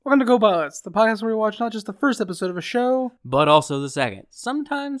Welcome to Co-Pilots, the podcast where we watch not just the first episode of a show, but also the second.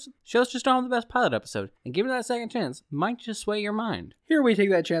 Sometimes shows just don't have the best pilot episode, and giving that second chance might just sway your mind. Here we take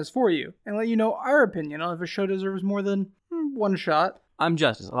that chance for you and let you know our opinion on if a show deserves more than one shot. I'm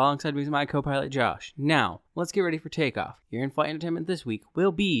Justice, alongside with my co-pilot Josh. Now, let's get ready for takeoff. Your in-flight entertainment this week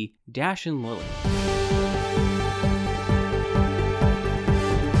will be Dash and Lily.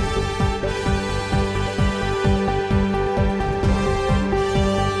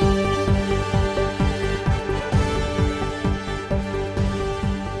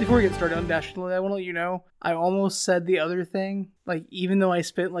 Before we get started on Dash and Lily, I want to let you know, I almost said the other thing. Like, even though I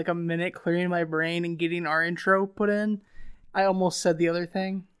spent like a minute clearing my brain and getting our intro put in, I almost said the other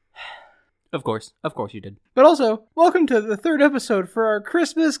thing. Of course you did. But also, welcome to the third episode for our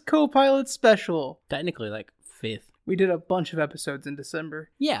Christmas Co-Pilot special. Technically, like, fifth. We did a bunch of episodes in December.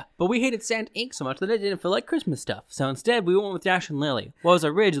 Yeah, but we hated Sand Inc. so much that it didn't feel like Christmas stuff. So instead, we went with Dash and Lily. What was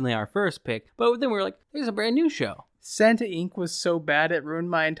originally our first pick, but then we were like, there's a brand new show. Santa Inc. was so bad it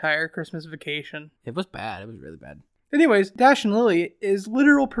ruined my entire Christmas vacation. It was bad. It was really bad. Anyways, Dash and Lily is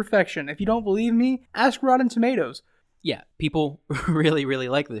literal perfection. If you don't believe me, ask Rotten Tomatoes. Yeah, people really, really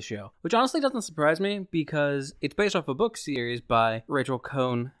like this show, which honestly doesn't surprise me because it's based off a book series by Rachel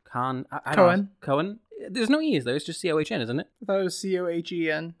Cohen. Cohen? There's no E's there. It's just C-O-H-N, isn't it? I thought it was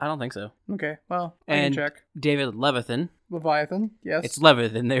C-O-H-E-N. I don't think so. Okay, well, I And can check. David Levithan. Leviathan, yes. It's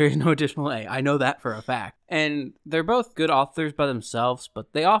Levithan. There is no additional A. I know that for a fact. And they're both good authors by themselves,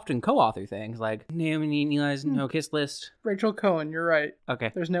 but they often co-author things like Naomi and Eli's No Kiss List. Rachel Cohen, you're right.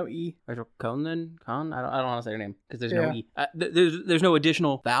 Okay. There's no E. Rachel Cohen then? Cohen? I don't want to say her name because there's no Yeah. E. There's no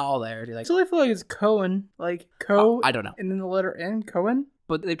additional vowel there. I still feel like it's Cohen. Like, Co. I don't know. And then the letter N, Cohen?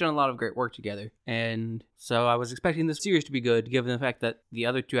 But they've done a lot of great work together. And so I was expecting this series to be good, given the fact that the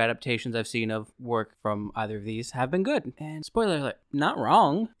other two adaptations I've seen of work from either of these have been good. And spoiler alert, not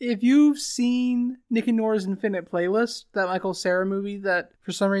wrong. If you've seen Nick and Nora's Infinite Playlist, that Michael Cera movie that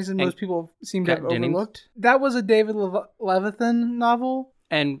for some reason most people seem to have Kat Dennings. overlooked, that was a David Levithan novel.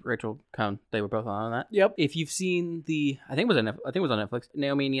 And Rachel Cohn, they were both on that. Yep. If you've seen I think it was on Netflix.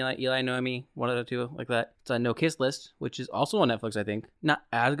 Naomi and Eli Noemi, one of the two, like that. It's on No Kiss List, which is also on Netflix. I think not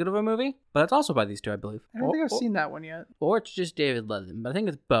as good of a movie, but it's also by these two, I believe. I don't think I've seen that one yet. Or it's just David Levithan, but I think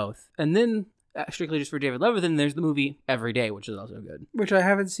it's both. And then strictly just for David Levithan, there's the movie Every Day, which is also good. Which I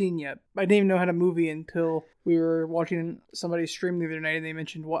haven't seen yet. I didn't even know how to movie until we were watching somebody's stream the other night and they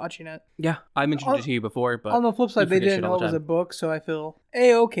mentioned watching it. Yeah, I mentioned it to you before, but on the flip side, they forget didn't shit know all it the was a time. book, so I feel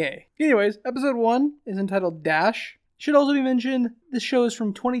A-okay. Anyways, episode 1 is entitled Dash. Should also be mentioned, this show is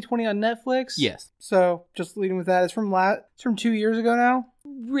from 2020 on Netflix. Yes. So, just leading with that, it's from 2 years ago now.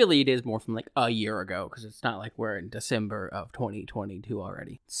 Really, it is more from like a year ago, because it's not like we're in December of 2022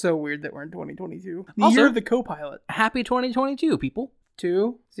 already. So weird that we're in 2022. The Also- year of the co-pilot. Happy 2022, people.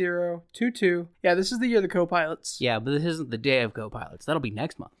 2022. Yeah, this is the year of the co-pilots. Yeah, but this isn't the day of co-pilots. That'll be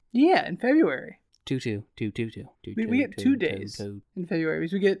next month. Yeah, in February. 2-2. We get 2 days in February.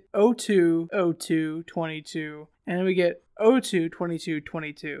 So we get 02, 02, 22, and then we get 02, 22,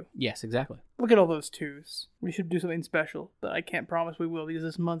 22. Yes, exactly. Look at all those 2s. We should do something special, but I can't promise we will because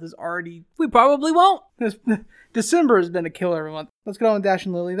this month is already... We probably won't. December has been a killer month. Let's get on with Dash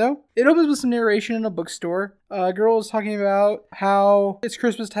and Lily, though. It opens with some narration in a bookstore. A girl is talking about how it's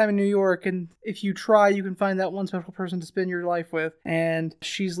Christmas time in New York, and if you try, you can find that one special person to spend your life with. And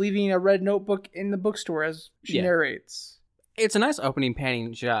she's leaving a red notebook in the bookstore as she narrates. It's a nice opening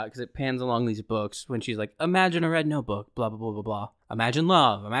panning shot because it pans along these books when she's like, imagine a red notebook, blah, blah, blah, blah, blah. Imagine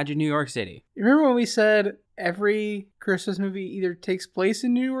love. Imagine New York City. You remember when we said every Christmas movie either takes place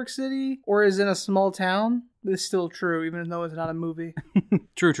in New York City or is in a small town? This is still true, even though it's not a movie.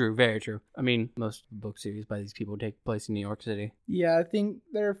 True. Very true. I mean, most book series by these people take place in New York City. Yeah, I think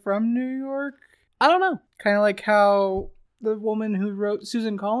they're from New York. I don't know. Kind of like how the woman who wrote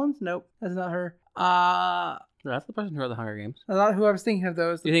Susan Collins? Nope, that's not her. That's the person who wrote The Hunger Games. That's not who I was thinking of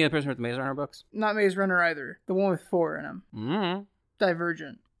those. Do you think the person who wrote the Maze Runner books? Not Maze Runner either. The one with 4 in them. Mm-hmm.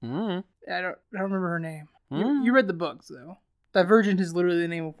 Divergent. Mm-hmm. I don't remember her name. Mm-hmm. You read the books, though. Divergent is literally the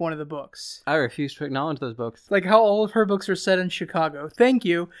name of one of the books. I refuse to acknowledge those books. Like how all of her books are set in Chicago. Thank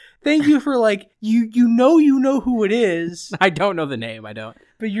you. Thank you for like, you know who it is, I don't know the name. I don't.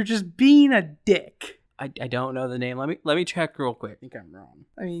 but you're just being a dick. I don't know the name. Let me check real quick. I think I'm wrong.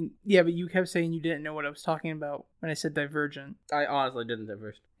 I mean, yeah, but you kept saying you didn't know what I was talking about when I said Divergent. I honestly didn't at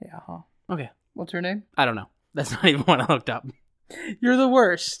first. Yeah, huh. Okay. What's her name? I don't know. That's not even what I looked up. You're the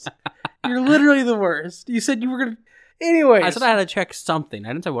worst. You're literally the worst. You said you were going to... Anyways. I said I had to check something. I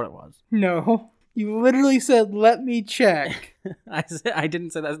didn't say what it was. No. You literally said, let me check. I didn't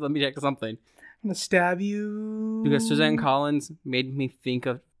say that. Let me check something. I'm going to stab you. Because Suzanne Collins made me think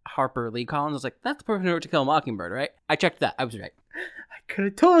of Harper Lee Collins. I was like, that's the person who wrote To Kill a Mockingbird, right? I checked that. I was right. I could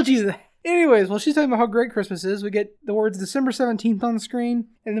have told you that. Anyways, while she's talking about how great Christmas is, we get the words December 17th on the screen,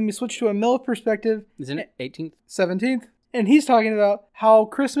 and then we switch to a MILF perspective. Isn't it 18th? 17th. And he's talking about how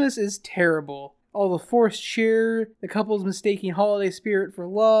Christmas is terrible. All the forced cheer, the couple's mistaking holiday spirit for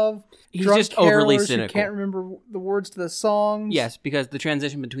love. He's just overly cynical. Who can't remember the words to the songs. Yes, because the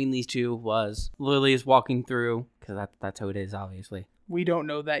transition between these two was Lily is walking through, because that's how it is, obviously. We don't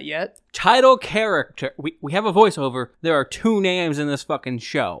know that yet. Title character. We have a voiceover. There are 2 names in this fucking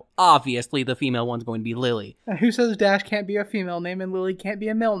show. Obviously, the female one's going to be Lily. And who says Dash can't be a female name and Lily can't be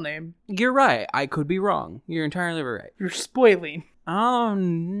a male name? You're right. I could be wrong. You're entirely right. You're spoiling. Oh,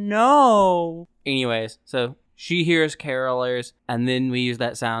 no. Anyways, so she hears carolers, and then we use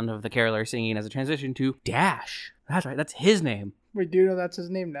that sound of the caroler singing as a transition to Dash. That's right. That's his name. We do know that's his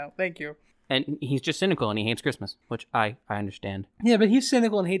name now. Thank you. And he's just cynical and he hates Christmas, which I understand. Yeah, but he's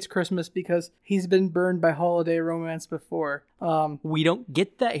cynical and hates Christmas because he's been burned by holiday romance before. We don't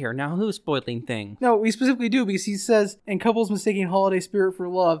get that here. Now who's spoiling things? No, we specifically do because he says, in couples mistaking holiday spirit for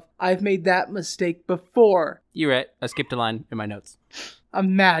love, I've made that mistake before. You're right. I skipped a line in my notes.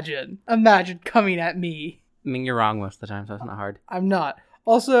 Imagine coming at me. I mean, you're wrong most of the time, so it's not hard. I'm not.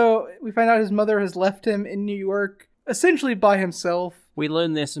 Also, we find out his mother has left him in New York, essentially by himself. We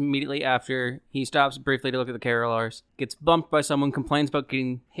learn this immediately after he stops briefly to look at the carolers, gets bumped by someone, complains about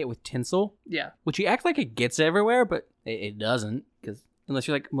getting hit with tinsel. Yeah. Which he acts like it gets everywhere, but it doesn't, because unless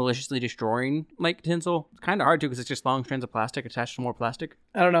you're like maliciously destroying like tinsel, it's kind of hard to because it's just long strands of plastic attached to more plastic.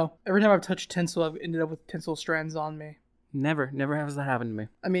 I don't know. Every time I've touched tinsel, I've ended up with tinsel strands on me. Never has that happened to me.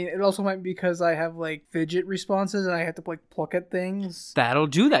 I mean, it also might be because I have, like, fidget responses and I have to, like, pluck at things. That'll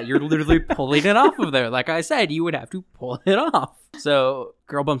do that. You're literally pulling it off of there. Like I said, you would have to pull it off. So,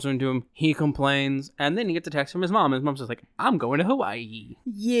 girl bumps into him. He complains. And then he gets a text from his mom. His mom's just like, I'm going to Hawaii.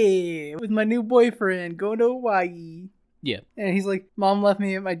 Yeah, with my new boyfriend, going to Hawaii. Yeah. And he's like, Mom left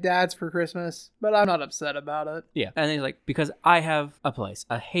me at my dad's for Christmas, but I'm not upset about it. Yeah. And then he's like, because I have a place,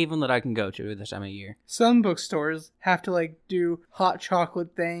 a haven that I can go to this time of year. Some bookstores have to, like, do hot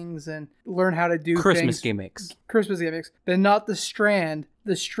chocolate things and learn how to do Christmas gimmicks. Christmas gimmicks. But not the Strand.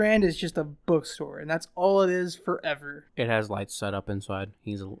 The Strand is just a bookstore, and that's all it is forever. It has lights set up inside.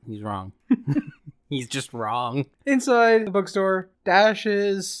 He's wrong. He's just wrong. Inside the bookstore, Dash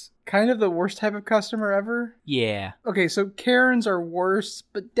is kind of the worst type of customer ever. Yeah. Okay, so Karens are worse,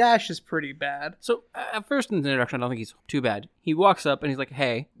 but Dash is pretty bad. So, at first in the introduction, I don't think he's too bad. He walks up and he's like,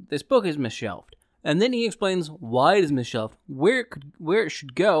 hey, this book is misshelved. And then he explains why it is misshelved, where it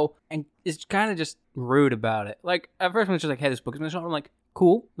should go, and is kind of just rude about it. Like, at first when it's just like, hey, this book is misshelved, I'm like,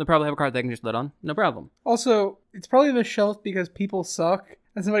 cool, they'll probably have a card they can just let on, no problem. Also, it's probably misshelved because people suck,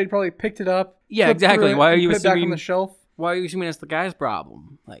 and somebody probably picked it up. Yeah, exactly. Why are you put assuming it back on the shelf? Why are you assuming it's the guy's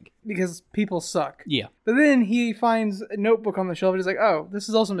problem? Like, because people suck. Yeah. But then he finds a notebook on the shelf and he's like, oh, this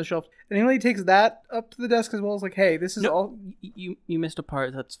is also misshelved. And he only takes that up to the desk as well as like, hey, this is all. You missed a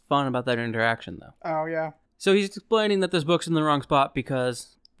part that's fun about that interaction, though. Oh, yeah. So he's explaining that this book's in the wrong spot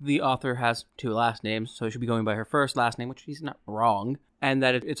because the author has 2 last names, so it should be going by her first last name, which he's not wrong. And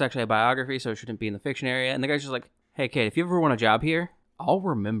that it's actually a biography, so it shouldn't be in the fiction area. And the guy's just like, hey, kid, if you ever want a job here, I'll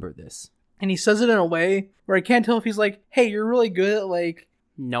remember this. And he says it in a way where I can't tell if he's like, hey, you're really good at, like,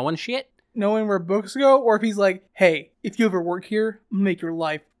 knowing shit? Knowing where books go, or if he's like, hey, if you ever work here, I'll make your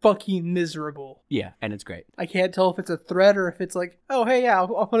life fucking miserable. Yeah, and it's great. I can't tell if it's a threat or if it's like, oh, hey, yeah,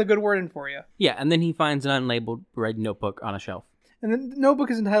 I'll put a good word in for you. Yeah, and then he finds an unlabeled red notebook on a shelf. And the notebook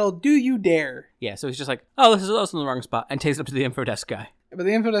is entitled, Do You Dare? Yeah, so he's just like, oh, this is also in the wrong spot, and takes it up to the info desk guy. But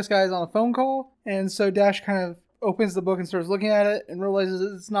the info desk guy is on a phone call, and so Dash kind of opens the book and starts looking at it and realizes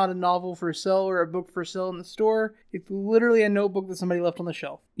it's not a novel for sale or a book for sale in the store. It's literally a notebook that somebody left on the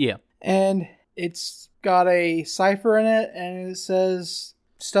shelf. Yeah. And it's got a cipher in it, and it says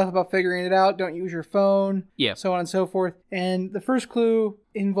stuff about figuring it out, don't use your phone, so on and so forth. And the first clue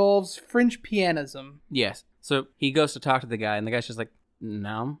involves French pianism. Yes. So he goes to talk to the guy, and the guy's just like,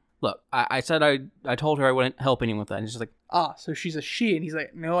 no. Look, I said I told her I wouldn't help anyone with that. And he's just like, so she's a she. And he's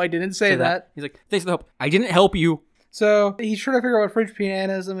like, no, I didn't say that. He's like, thanks for the help. I didn't help you. So he's trying to figure out what French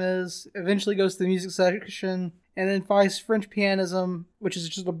pianism is, eventually goes to the music section, and then finds French pianism, which is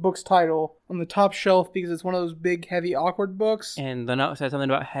just a book's title, on the top shelf because it's one of those big, heavy, awkward books. And the note said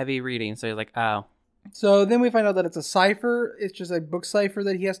something about heavy reading, so he's like, oh. So then we find out that it's a cipher. It's just a book cipher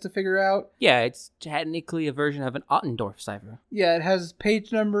that he has to figure out. Yeah, it's technically a version of an Ottendorf cipher. Yeah, it has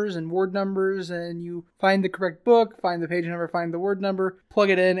page numbers and word numbers, and you find the correct book, find the page number, find the word number,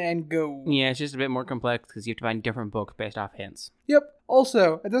 plug it in, and go. Yeah, it's just a bit more complex because you have to find different books based off hints. Yep.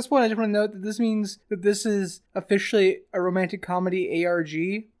 Also, at this point, I just want to note that this means that this is officially a romantic comedy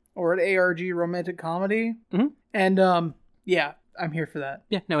ARG. or an ARG romantic comedy. Mhm. And yeah, I'm here for that.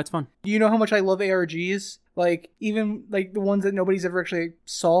 Yeah, no, it's fun. Do you know how much I love ARGs? Like, even like the ones that nobody's ever actually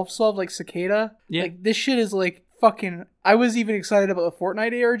solved, like Cicada. Yeah. Like, this shit is like fucking. I was even excited about the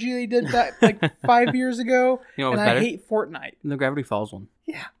Fortnite ARG they did that like 5 years ago. You know what was and better? I hate Fortnite. The Gravity Falls one,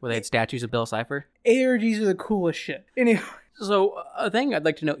 Yeah. where they had statues of Bill Cipher. ARGs are the coolest shit. Anyway. So, a thing I'd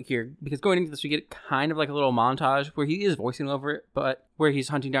like to note here, because going into this, we get kind of like a little montage where he is voicing over it, but where he's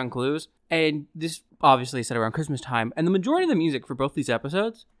hunting down clues. And this obviously is set around Christmas time. And the majority of the music for both these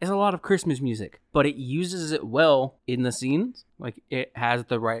episodes is a lot of Christmas music, but it uses it well in the scenes. Like, it has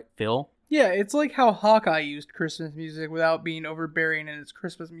the right feel. Yeah, it's like how Hawkeye used Christmas music without being overbearing in its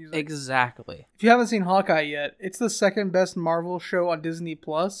Christmas music. Exactly. If you haven't seen Hawkeye yet, it's the second best Marvel show on Disney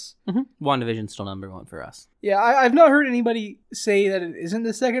Plus. Mm-hmm. WandaVision's still number one for us. Yeah, I've not heard anybody say that it isn't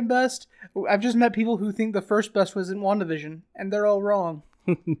the second best. I've just met people who think the first best was in WandaVision, and they're all wrong.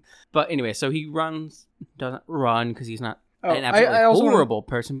 But anyway, so he doesn't run because he's not Oh, an absolutely I also horrible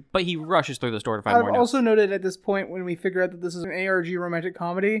person, but he rushes through the store to find I've more notes. also noted at this point, when we figure out that this is an ARG romantic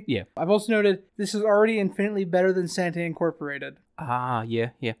comedy, Yeah. I've also noted this is already infinitely better than Santa Incorporated. Ah, yeah.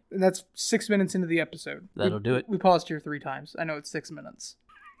 And that's 6 minutes into the episode. That'll do it. We paused here 3 times. I know it's 6 minutes.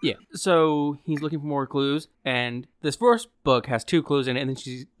 Yeah, so he's looking for more clues, and this first book has 2 clues in it, and then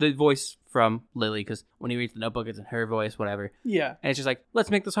she's the voice from Lily, because when he reads the notebook, it's in her voice, whatever. Yeah. And it's just like,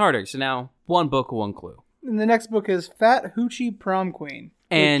 let's make this harder. So now, 1 book, 1 clue. And the next book is Fat Hoochie Prom Queen.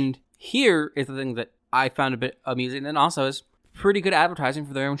 And here is the thing that I found a bit amusing, and also is pretty good advertising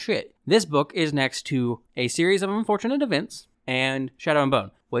for their own shit. This book is next to A Series of Unfortunate Events and Shadow and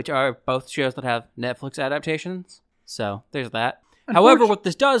Bone, which are both shows that have Netflix adaptations. So there's that. However, what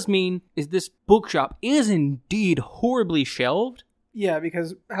this does mean is this bookshop is indeed horribly shelved. Yeah,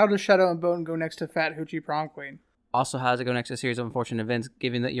 because how does Shadow and Bone go next to Fat Hoochie Prom Queen? Also, how does it go next to A Series of Unfortunate Events,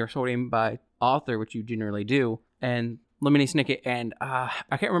 given that you're sorting by author, which you generally do, and Lemony Snicket and, I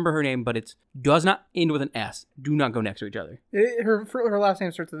can't remember her name, but it does not end with an S. Do not go next to each other. Her last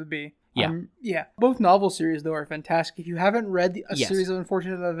name starts with a B. Yeah. Yeah. Both novel series, though, are fantastic. If you haven't read A Yes. Series of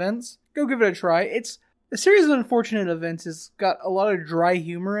Unfortunate Events, go give it a try. A Series of Unfortunate Events has got a lot of dry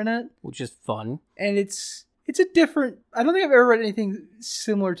humor in it, Which is fun. and it's a different... I don't think I've ever read anything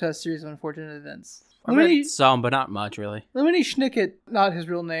similar to A Series of Unfortunate Events. I've read some, but not much, really. Lemony Snicket, not his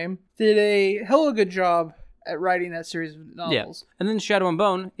real name, did a hell of a good job at writing that series of novels. Yeah. And then Shadow and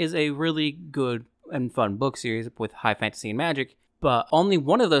Bone is a really good and fun book series with high fantasy and magic, but only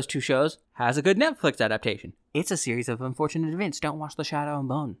one of those 2 shows has a good Netflix adaptation. It's A Series of Unfortunate Events. Don't watch the Shadow and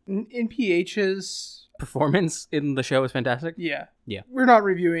Bone. In PH's... Performance in the show is fantastic. Yeah. Yeah. We're not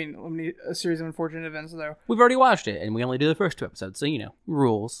reviewing A Series of Unfortunate Events, though. We've already watched it, and we only did the first 2 episodes, so,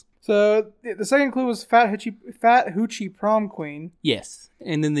 rules. So, the second clue was Fat Hoochie Prom Queen. Yes.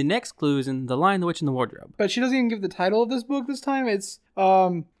 And then the next clue is in The Lion, the Witch, and the Wardrobe. But she doesn't even give the title of this book this time. It's,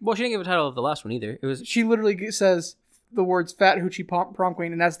 Well, she didn't give a title of the last one either. It was... she literally says the words Fat Hoochie Prom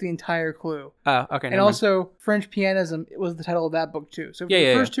Queen, and that's the entire clue. Oh, okay. And also, French Pianism was the title of that book, too. So for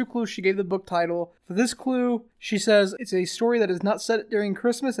the first 2 clues, she gave the book title. For this clue, she says it's a story that is not set during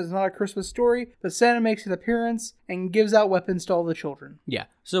Christmas. It's not a Christmas story, but Santa makes an appearance and gives out weapons to all the children. Yeah.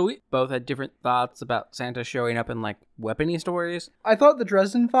 So we both had different thoughts about Santa showing up in, like, weapony stories. I thought the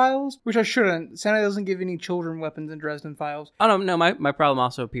Dresden Files, which I shouldn't. Santa doesn't give any children weapons in Dresden Files. Oh, no, my problem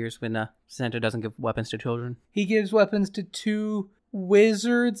also appears when Santa doesn't give weapons to children. He gives weapons to 2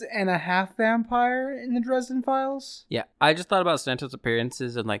 wizards and a half vampire in the Dresden Files. Yeah, I just thought about Santa's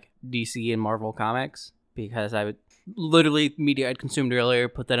appearances in, like, DC and Marvel comics, because I would literally, media I'd consumed earlier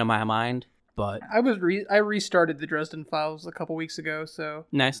put that in my mind, but... I restarted the Dresden Files a couple weeks ago, so...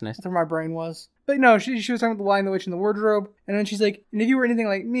 Nice. That's where my brain was. But no, she was talking about The Lion, the Witch, and the Wardrobe, and then she's like, and if you were anything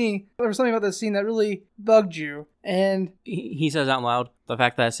like me, there was something about this scene that really bugged you, and... He says out loud the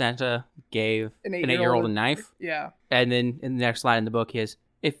fact that Santa gave an 8-year-old a knife, Yeah. and then in the next line in the book is,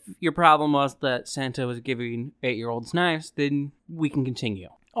 if your problem was that Santa was giving 8-year-olds knives, then we can continue.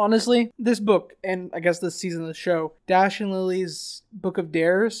 Honestly, this book, and I guess this season of the show, Dash and Lily's Book of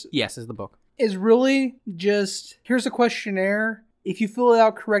Dares... Yes, is the book. ...is really just, here's a questionnaire. If you fill it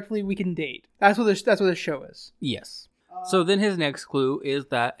out correctly, we can date. That's what this show is. Yes. So then his next clue is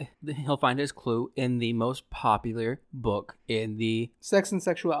that he'll find his clue in the most popular book in the... Sex and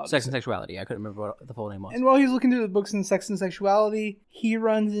Sexuality. Sex and Sexuality. I couldn't remember what the full name was. And while he's looking through the books in Sex and Sexuality, he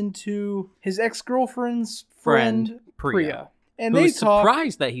runs into his ex-girlfriend's friend Priya. And they talk.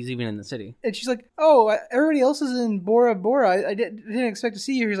 Surprised that he's even in the city. And she's like, "Oh, everybody else is in Bora Bora. I didn't expect to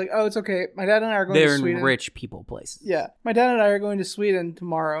see you." He's like, "Oh, it's okay. My dad and I are going to Sweden." They're in rich people places. Yeah. My dad and I are going to Sweden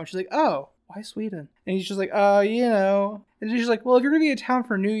tomorrow. And she's like, "Oh, why Sweden? And he's just like, you know. And she's like, well, if you're going to be in town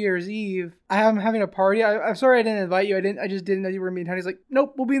for New Year's Eve, I'm having a party. I'm sorry I didn't invite you. I just didn't know you were going to be in town. He's like,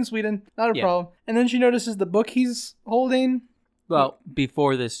 nope, we'll be in Sweden. Not a problem. And then she notices the book he's holding. Well,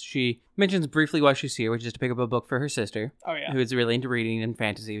 before this, she mentions briefly why she's here, which is to pick up a book for her sister. Oh, yeah. Who is really into reading and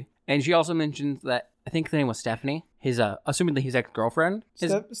fantasy. And she also mentions that, I think the name was Stephanie, assumedly his ex-girlfriend.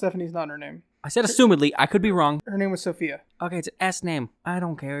 Stephanie's not her name. I said assumedly, I could be wrong. Her name was Sophia. Okay, it's an S name. I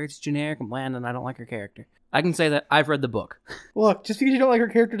don't care. It's generic and bland, and I don't like her character. I can say that I've read the book. Look, just because you don't like her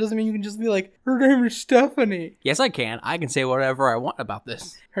character doesn't mean you can just be like, her name is Stephanie. Yes, I can. I can say whatever I want about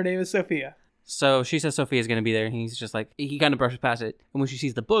this. Her name is Sophia. So she says Sophia's going to be there, and he's just like, he kind of brushes past it. And when she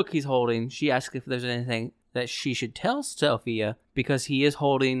sees the book he's holding, she asks if there's anything that she should tell Sophia, because he is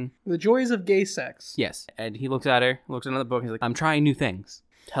holding... The Joys of Gay Sex. Yes. And he looks at her, looks at another book, and he's like, I'm trying new things.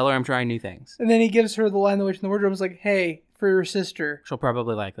 Tell her I'm trying new things. And then he gives her the Lion, the Witch, and the Wardrobe. He's like, hey, for your sister. She'll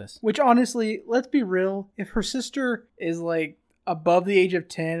probably like this. Which, honestly, let's be real. If her sister is, like, above the age of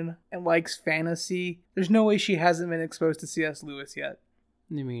 10 and likes fantasy, there's no way she hasn't been exposed to C.S. Lewis yet.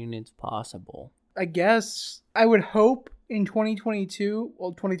 I mean, it's possible. I guess. I would hope in 2022,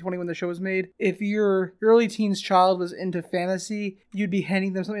 well, 2020 when the show was made, if your early teens child was into fantasy, you'd be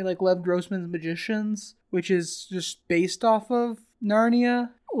handing them something like Lev Grossman's Magicians, which is just based off of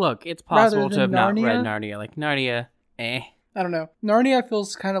Narnia. Look, it's possible to have not Narnia. read Narnia. Like, Narnia, I don't know. Narnia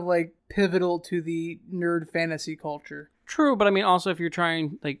feels kind of like pivotal to the nerd fantasy culture. True, but I mean, also if you're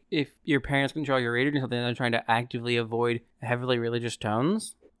trying, like, if your parents control your reading or something, and they're trying to actively avoid heavily religious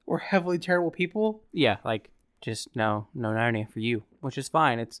tones. Or heavily terrible people. Yeah, like, just no Narnia for you, which is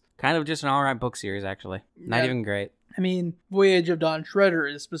fine. It's kind of just an alright book series, actually. Not even great. I mean, Voyage of Dawn Treader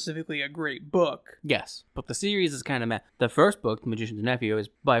is specifically a great book. Yes, but the series is kind of meh. The first book, The Magician's Nephew, is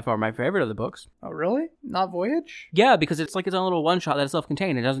by far my favorite of the books. Oh, really? Not Voyage? Yeah, because it's like its own little one-shot that is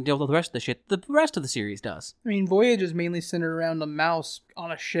self-contained. It doesn't deal with the rest of the shit the rest of the series does. I mean, Voyage is mainly centered around a mouse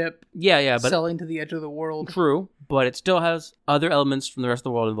on a ship. Yeah, but... sailing to the edge of the world. True, but it still has other elements from the rest of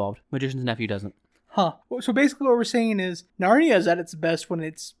the world involved. Magician's Nephew doesn't. Huh. So basically what we're saying is Narnia is at its best when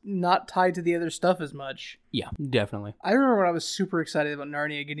it's not tied to the other stuff as much. Yeah, definitely. I remember when I was super excited about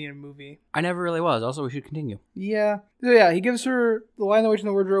Narnia getting a movie. I never really was. Also, we should continue. Yeah. So yeah, he gives her the Lion, the Witch, and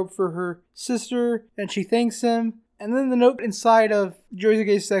the Wardrobe for her sister, and she thanks him. And then the note inside of Joys of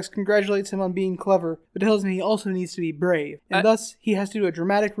Gay Sex congratulates him on being clever, but tells him he also needs to be brave. And thus, he has to do a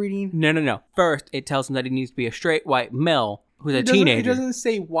dramatic reading. No. First, it tells him that he needs to be a straight white male who's a teenager. It doesn't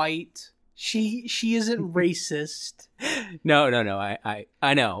say white. She isn't racist. No.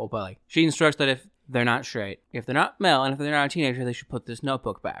 I know, but like she instructs that if they're not straight, if they're not male, and if they're not a teenager, they should put this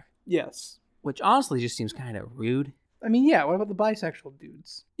notebook back. Yes. Which honestly just seems kind of rude. I mean, yeah, what about the bisexual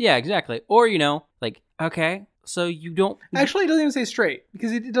dudes? Yeah, exactly. Or, like, okay, so you don't... Actually, it doesn't even say straight,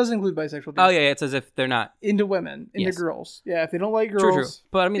 because it does include bisexual dudes. Oh, yeah, it's as if they're not... Into women, into girls. Yeah, if they don't like girls... True.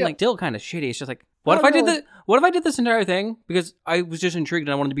 But, I mean, like, still kind of shitty. It's just like, what if I did this entire thing? Because I was just intrigued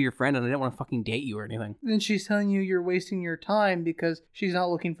and I wanted to be your friend and I didn't want to fucking date you or anything. Then she's telling you you're wasting your time because she's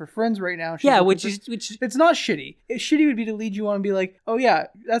not looking for friends right now. Which it's not shitty. Shitty would be to lead you on and be like, oh yeah,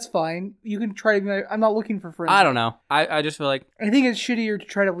 that's fine. You can try to be like, I'm not looking for friends. I don't know. I just feel like... I think it's shittier to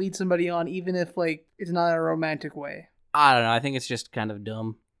try to lead somebody on even if, like, it's not in a romantic way. I don't know. I think it's just kind of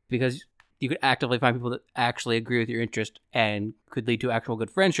dumb because... You could actively find people that actually agree with your interest and could lead to actual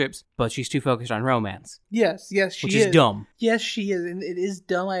good friendships, but she's too focused on romance. Yes, she is. Which is dumb. Yes, she is, and it is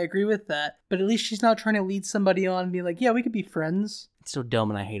dumb, I agree with that. But at least she's not trying to lead somebody on and be like, yeah, we could be friends. It's so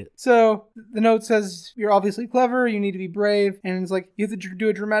dumb and I hate it. So, the note says, you're obviously clever, you need to be brave, and it's like, you have to do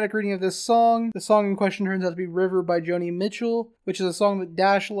a dramatic reading of this song. The song in question turns out to be River by Joni Mitchell, which is a song that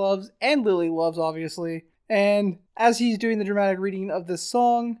Dash loves, and Lily loves, obviously. And as he's doing the dramatic reading of this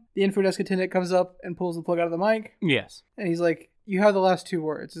song, the info desk attendant comes up and pulls the plug out of the mic. Yes. And he's like, you have the last two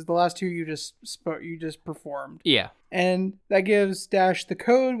words. It's the last two you just performed. Yeah. And that gives Dash the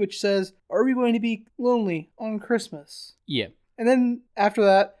code, which says, are we going to be lonely on Christmas? Yeah. And then after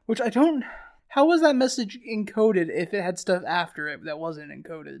that, which I don't... How was that message encoded if it had stuff after it that wasn't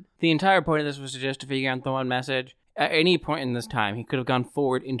encoded? The entire point of this was just to figure out the one message. At any point in this time, he could have gone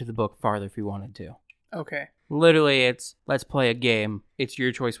forward into the book farther if he wanted to. Okay. Literally, it's, let's play a game. It's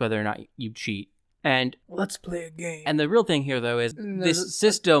your choice whether or not you cheat. And let's play a game. And the real thing here, though, is this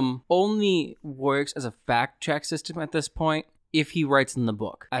system only works as a fact-check system at this point if he writes in the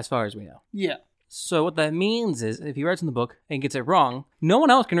book, as far as we know. Yeah. So what that means is, if he writes in the book and gets it wrong, no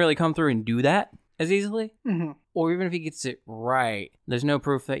one else can really come through and do that as easily. Mm-hmm. Or even if he gets it right, there's no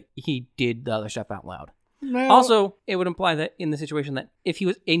proof that he did the other stuff out loud. No. Also, it would imply that in the situation that if he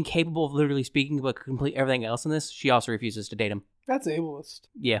was incapable of literally speaking but could complete everything else in this, she also refuses to date him. That's ableist.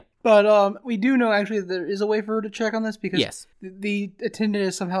 Yeah. But we do know actually that there is a way for her to check on this because Yes. the attendant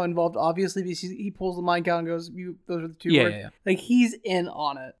is somehow involved, obviously, because he pulls the mind count and goes, those are the two Yeah, words. yeah, yeah. Like, he's in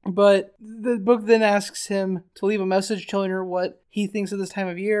on it. But the book then asks him to leave a message telling her what he thinks of this time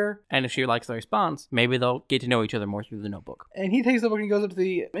of year. And if she likes the response, maybe they'll get to know each other more through the notebook. And he takes the book and he goes up to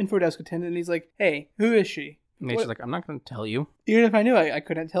the info desk attendant and he's like, hey, who is she? And she's like, I'm not going to tell you. Even if I knew, I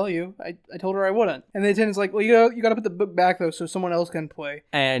couldn't tell you. I told her I wouldn't. And the attendant's like, well, you got to put the book back, though, so someone else can play.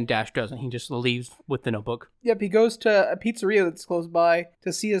 And Dash doesn't. He just leaves with the notebook. Yep, he goes to a pizzeria that's close by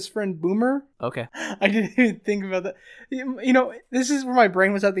to see his friend Boomer. Okay. I didn't even think about that. You know, this is where my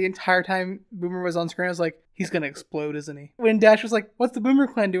brain was at the entire time Boomer was on screen. I was like, he's going to explode, isn't he? When Dash was like, what's the Boomer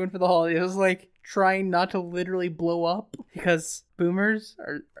clan doing for the holiday? It was like trying not to literally blow up because boomers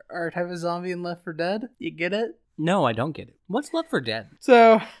are a type of zombie in Left 4 Dead. You get it? No, I don't get it. What's Left 4 Dead?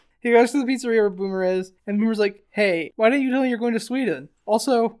 So he goes to the pizzeria where Boomer is, and Boomer's like, hey, why didn't you tell me you're going to Sweden?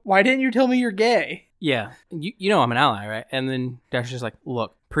 Also, why didn't you tell me you're gay? Yeah. You know I'm an ally, right? And then Dash is just like,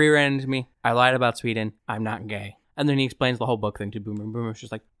 look, pre-rented me. I lied about Sweden. I'm not gay. And then he explains the whole book thing to Boomer. And Boomer's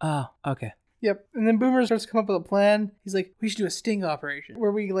just like, oh, okay. Yep. And then Boomer starts to come up with a plan. He's like, we should do a sting operation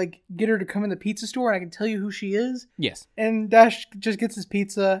where we like get her to come in the pizza store and I can tell you who she is. Yes. And Dash just gets his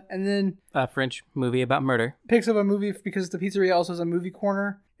pizza and then A French movie about murder. picks up a movie because the pizzeria also has a movie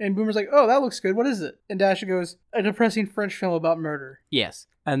corner. And Boomer's like, oh, that looks good. What is it? And Dash goes, a depressing French film about murder. Yes.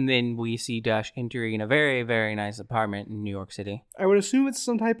 And then we see Dash entering a very, very nice apartment in New York City. I would assume it's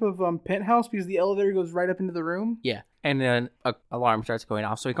some type of penthouse because the elevator goes right up into the room. Yeah. And then an alarm starts going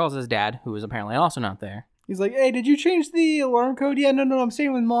off. So he calls his dad, who is apparently also not there. He's like, hey, did you change the alarm code? Yeah, no, I'm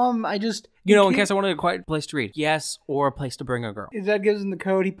staying with Mom. In case I wanted a quiet place to read. Yes, or a place to bring a girl. His dad gives him the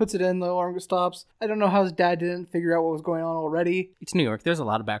code. He puts it in. The alarm stops. I don't know how his dad didn't figure out what was going on already. It's New York. There's a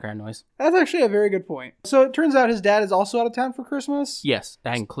lot of background noise. That's actually a very good point. So it turns out his dad is also out of town for Christmas. Yes,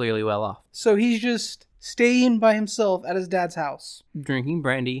 and clearly well off. So he's just staying by himself at his dad's house. Drinking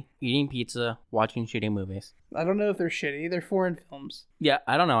brandy, eating pizza, watching shitty movies. I don't know if they're shitty. They're foreign films. Yeah,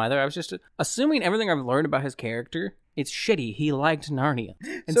 I don't know either. I was just assuming everything I've learned about his character. It's shitty. He liked Narnia,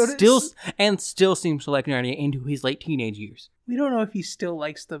 and still seems to like Narnia into his late teenage years. We don't know if he still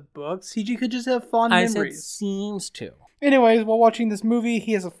likes the books. He could just have fond I memories. said seems to. Anyways, while watching this movie,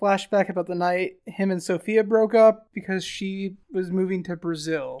 he has a flashback about the night him and Sophia broke up because she was moving to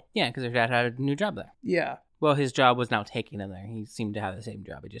Brazil. Yeah, because her dad had a new job there. Yeah. Well, his job was now taking him there. He seemed to have the same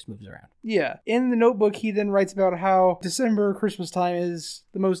job. It just moves around. Yeah. In the notebook, he then writes about how December, Christmas time, is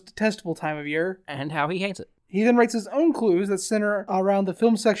the most detestable time of year. And how he hates it. He then writes his own clues that center around the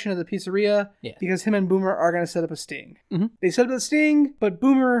film section of the pizzeria because him and Boomer are going to set up a sting. Mm-hmm. They set up a sting, but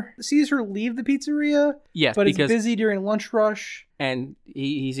Boomer sees her leave the pizzeria, but is busy during lunch rush. And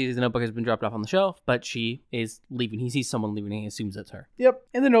he sees the notebook has been dropped off on the shelf, but she is leaving. He sees someone leaving and he assumes it's her. Yep.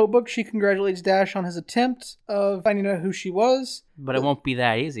 In the notebook, she congratulates Dash on his attempt of finding out who she was. But it won't be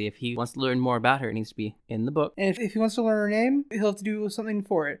that easy. If he wants to learn more about her, it needs to be in the book. And if he wants to learn her name, he'll have to do something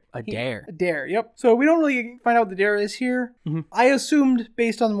for it. A dare. A dare, yep. So we don't really find out what the dare is here. Mm-hmm. I assumed,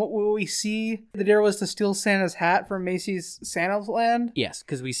 based on what we see, the dare was to steal Santa's hat from Macy's Santa's Land. Yes,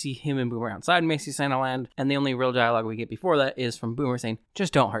 because we see him and Boomer outside Macy's Santa Land, and the only real dialogue we get before that is from Boomer saying,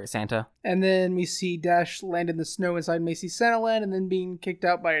 just don't hurt Santa. And then we see Dash land in the snow inside Macy's Santa Land and then being kicked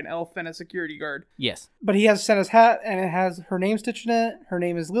out by an elf and a security guard. Yes. But he has Santa's hat and it has her name stitched in it. Her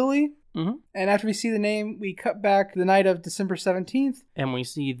name is Lily. Mm-hmm. And after we see the name, we cut back to the night of December 17th. And we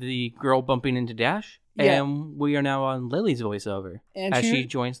see the girl bumping into Dash. Yeah. And we are now on Lily's voiceover as she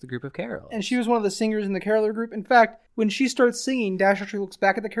joins the group of carolers. And she was one of the singers in the caroler group. In fact, when she starts singing, Dash actually looks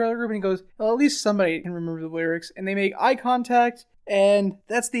back at the caroler group and he goes, well, at least somebody can remember the lyrics. And they make eye contact. And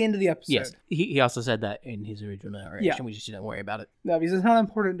that's the end of the episode. Yes. He also said that in his original narration. Yeah. We just didn't worry about it. No, because it's not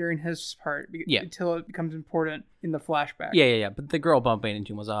important during his part until it becomes important in the flashback. Yeah. But the girl bumping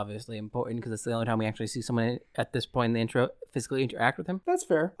into him was obviously important because it's the only time we actually see someone at this point in the intro physically interact with him. That's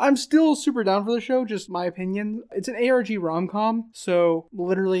fair. I'm still super down for the show, just my opinion. It's an ARG rom-com, so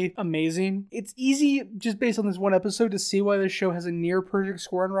literally amazing. It's easy, just based on this one episode, to see why this show has a near perfect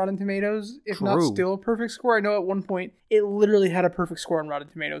score on Rotten Tomatoes, if not still a perfect score. I know at one point it literally had a perfect score on Rotten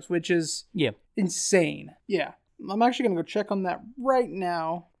Tomatoes, which is insane. Yeah. I'm actually going to go check on that right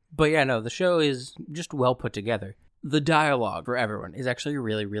now. But yeah, no, the show is just well put together. The dialogue for everyone is actually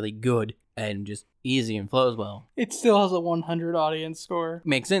really, really good and just easy and flows well. It still has a 100 audience score.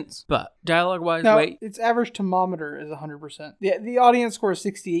 Makes sense. But dialogue-wise, its average thermometer is 100%. The audience score is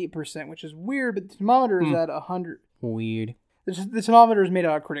 68%, which is weird, but the thermometer is at 100. Weird. The thermometer is made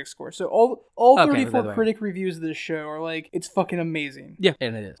out of critic score. So all Okay, 34 by the way. critic reviews of this show are like, it's fucking amazing. Yeah,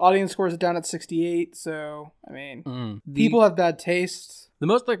 and it is. Audience scores it down at 68. So, I mean, The- people have bad taste. The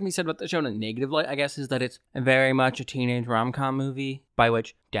most that can be said about the show in a negative light, I guess, is that it's very much a teenage rom-com movie, by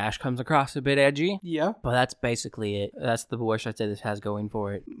which Dash comes across a bit edgy. Yeah. But that's basically it. That's the worst I'd say this has going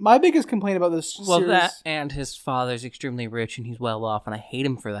for it. My biggest complaint about this Well, series... that and his father's extremely rich and he's well off, and I hate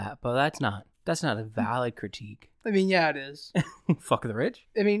him for that. But that's not a valid critique. I mean, yeah, it is. Fuck the rich.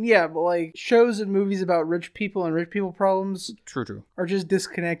 I mean, yeah, but like shows and movies about rich people and rich people problems True. are just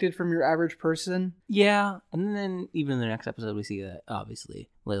disconnected from your average person. Yeah, and then even in the next episode, we see that obviously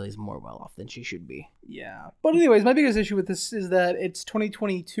Lily's more well off than she should be. Yeah. But anyways, my biggest issue with this is that it's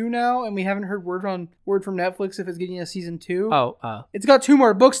 2022 now, and we haven't heard word from Netflix if it's getting a season 2. Oh, It's got 2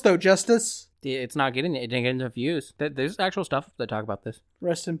 more books though, Justice. it's not getting it. It didn't get enough views. There's actual stuff that talk about this.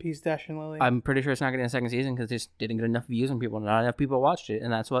 Rest in peace, Dash and Lily. I'm pretty sure it's not getting a second season because it just didn't get enough views on people. Not enough people watched it,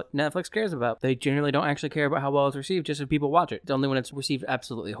 and that's what Netflix cares about. They generally don't actually care about how well it's received, just if people watch it. It's only when it's received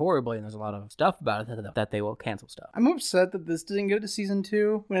absolutely horribly, and there's a lot of stuff about it that they will cancel stuff. I'm upset that this didn't get to season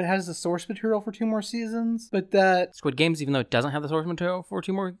 2 when it has the source material for 2 more seasons, but that Squid Games, even though it doesn't have the source material for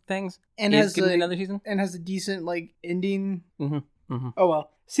 2 more things, and is has getting a, another season. and has a decent like ending. Mm-hmm. Oh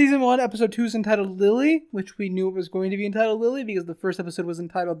well. Season 1, episode 2 is entitled Lily, which we knew it was going to be entitled Lily because the first episode was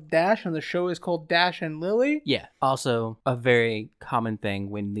entitled Dash, and the show is called Dash and Lily. Yeah. Also, a very common thing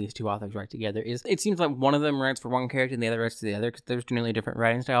when these two authors write together is it seems like one of them writes for one character and the other writes to the other because there's generally a different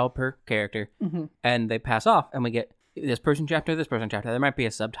writing style per character, and they pass off, and we get this person chapter, this person chapter. There might be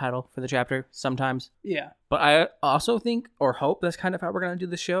a subtitle for the chapter sometimes. Yeah. But I also think or hope that's kind of how we're going to do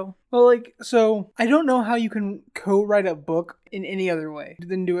the show. Well, like, so I don't know how you can co-write a book in any other way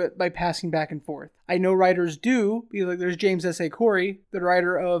than do it by passing back and forth. I know writers do, because like there's James S.A. Corey, the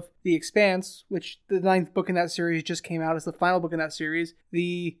writer of The Expanse, which the 9th book in that series just came out as the final book in that series.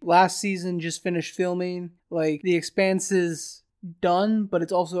 The last season just finished filming. Like, The Expanse is done, but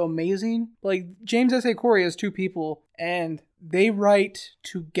it's also amazing. Like, James S.A. Corey has 2 people, and they write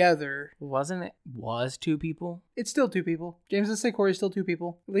together. Was 2 people? It's still 2 people. James S.A. Corey is still 2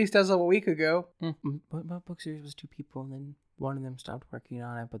 people, at least as of a week ago. What book series was 2 people and then one of them stopped working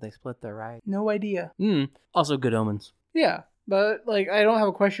on it, but they split their right? No idea. Also, Good Omens. Yeah, but like I don't have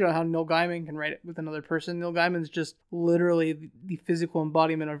a question on how Neil Gaiman can write it with another person. Neil Gaiman's just literally the physical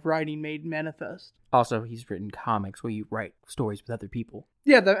embodiment of writing made manifest. Also, he's written comics where you write stories with other people.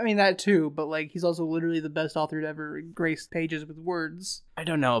 Yeah, that too, but like he's also literally the best author to ever grace pages with words. I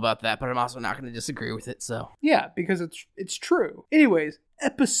don't know about that, but I'm also not going to disagree with it, so. Yeah, because it's true. Anyways,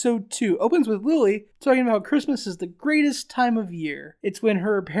 episode 2 opens with Lily talking about how Christmas is the greatest time of year. It's when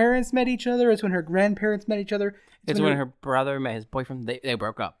her parents met each other. It's when her grandparents met each other. It's when her brother met his boyfriend. They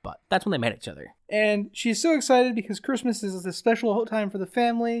broke up, but that's when they met each other. And she's so excited because Christmas is a special time for the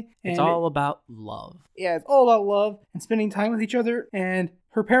family. And It's all about love. Yeah, it's all about love and spending time with each other. And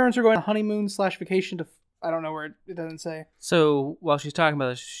her parents are going on honeymoon/vacation to, I don't know where it doesn't say. So while she's talking about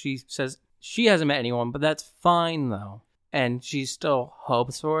this, she says she hasn't met anyone, but that's fine though. And she still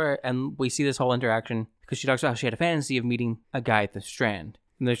hopes for it. And we see this whole interaction because she talks about how she had a fantasy of meeting a guy at the Strand.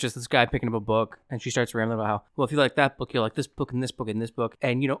 And there's just this guy picking up a book, and she starts rambling about how, well, if you like that book, you'll like this book and this book and this book.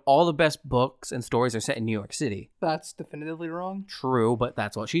 And, you know, all the best books and stories are set in New York City. That's definitively wrong. True, but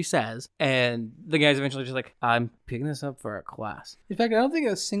that's what she says. And the guy's eventually just like, I'm picking this up for a class. In fact, I don't think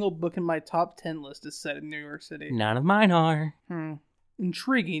a single book in my top 10 list is set in New York City. None of mine are.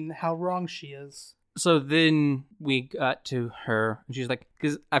 Intriguing how wrong she is. So then we got to her, and she's like,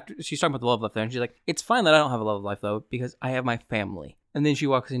 because after she's talking about the love life there, and she's like, it's fine that I don't have a love life though, because I have my family. And then she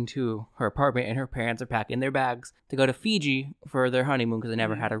walks into her apartment, and her parents are packing their bags to go to Fiji for their honeymoon because they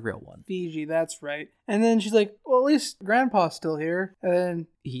never had a real one. Fiji, that's right. And then she's like, well, at least Grandpa's still here. And then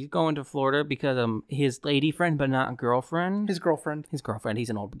he's going to Florida because his lady friend, but not girlfriend. His girlfriend. He's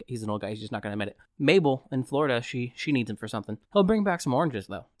an old guy. He's just not gonna admit it. Mabel in Florida, she needs him for something. He'll bring back some oranges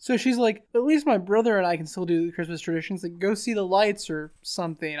though. So she's like, at least my brother and I can still do the Christmas traditions. Like, go see the lights or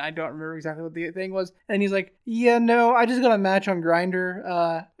something. I don't remember exactly what the thing was. And he's like, yeah, no, I just got a match on Grindr.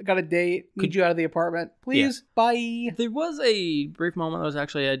 I got a date. Need you out of the apartment, please. Yeah. Bye. There was a brief moment that was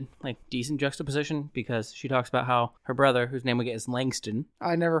actually a decent juxtaposition because she talks about how her brother, whose name we get is Langston.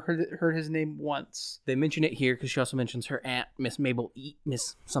 I never heard his name once. They mention it here because she also mentions her aunt, Miss Mabel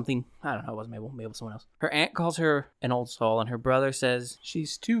Miss something. I don't know. It wasn't Mabel, someone else. Her aunt calls her an old soul, and her brother says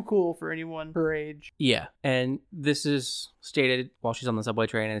she's too cool for anyone her age. Yeah, and this is stated while she's on the subway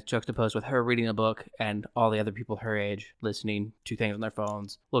train, and it's juxtaposed with her reading a book and all the other people her age listening to things on their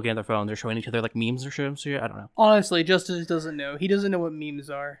phones, looking at their phones, or showing each other like memes or shit. I don't know. Honestly, Justice doesn't know. He doesn't know what memes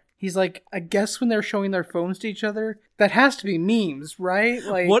are. He's like, I guess when they're showing their phones to each other, that has to be memes, right?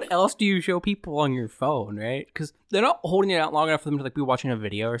 Like, What else do you show people on your phone, right? Because they're not holding it out long enough for them to like be watching a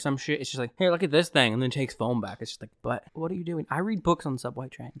video or some shit. It's just like, here, look at this thing, and then takes phone back. It's just like, but what are you doing? I read books on subway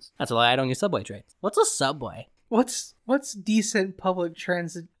trains. That's a lie. I don't use subway trains. What's a subway? What's decent public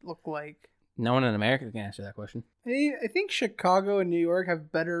transit look like? No one in America can answer that question. I think Chicago and New York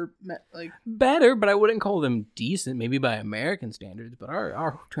have better, like... Better, but I wouldn't call them decent, maybe by American standards, but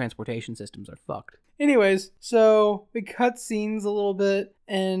our transportation systems are fucked. Anyways, so we cut scenes a little bit,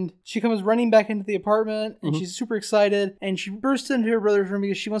 and she comes running back into the apartment, and she's super excited, and she bursts into her brother's room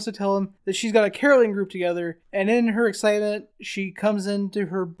because she wants to tell him that she's got a caroling group together, and in her excitement, she comes into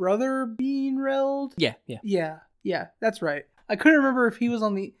her brother being railed. Yeah, that's right. I couldn't remember if he was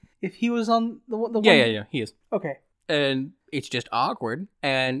on the one. Yeah, he is. Okay. And it's just awkward,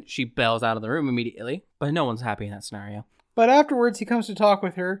 and she bails out of the room immediately, but no one's happy in that scenario. But afterwards, he comes to talk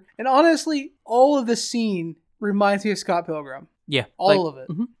with her, and honestly, all of this scene reminds me of Scott Pilgrim. Yeah. All of it.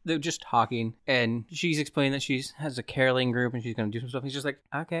 Mm-hmm. They're just talking, and she's explaining that she has a caroling group, and she's going to do some stuff. He's just like,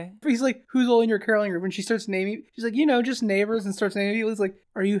 okay. He's like, who's all in your caroling group? And she starts naming, she's like, just neighbors, and starts naming people. He's like,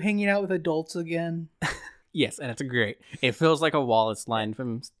 are you hanging out with adults again? Yes, and it's great. It feels like a Wallace line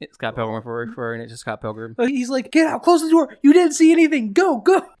from Scott Pilgrim if we're referring it to Scott Pilgrim. But he's like, get out, close the door. You didn't see anything. Go.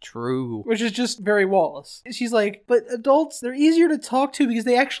 True. Which is just very Wallace. She's like, but adults, they're easier to talk to because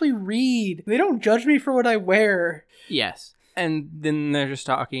they actually read. They don't judge me for what I wear. Yes. And then they're just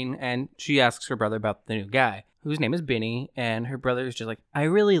talking, and she asks her brother about the new guy, whose name is Benny, and her brother is just like, I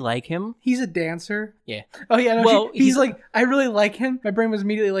really like him. He's a dancer. Yeah. Oh, yeah. No, well, he's like, I really like him. My brain was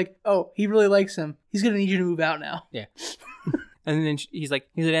immediately like, oh, he really likes him. He's going to need you to move out now. Yeah. And then he's like,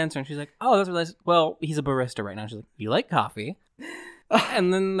 he's a dancer. And she's like, oh, that's really nice. Well, he's a barista right now. She's like, you like coffee?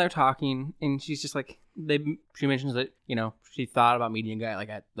 And then they're talking, and she's just like, she mentions that, she thought about meeting a guy like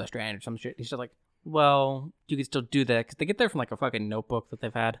at the Strand or some shit. He's just like, well, you can still do that because they get there from like a fucking notebook that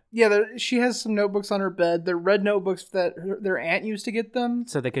they've had. Yeah, she has some notebooks on her bed. They're red notebooks that their aunt used to get them,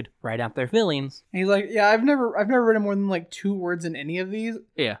 so they could write out their feelings. And he's like, "Yeah, I've never written more than like 2 words in any of these.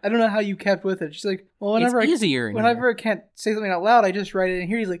 Yeah, I don't know how you kept with it." She's like, "Well, whenever I can't say something out loud, I just write it in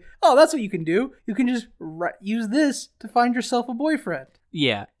here." He's like, "Oh, that's what you can do. You can just use this to find yourself a boyfriend."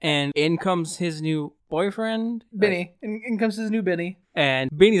 Yeah, and in comes his new boyfriend, Benny. In comes his new Benny. And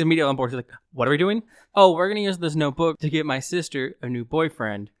Benny's immediately on board. She's like, what are we doing? Oh, we're going to use this notebook to get my sister a new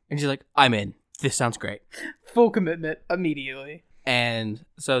boyfriend. And she's like, I'm in. This sounds great. Full commitment immediately. And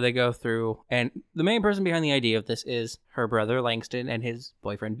so they go through, and the main person behind the idea of this is her brother Langston and his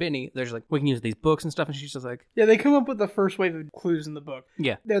boyfriend Benny. They're just like, we can use these books and stuff, and she's just like... Yeah, they come up with the first wave of clues in the book.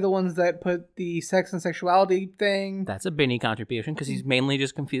 Yeah. They're the ones that put the sex and sexuality thing. That's a Benny contribution, because he's mainly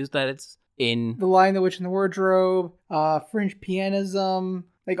just confused that it's in... The Lion, the Witch, and the Wardrobe, French pianism...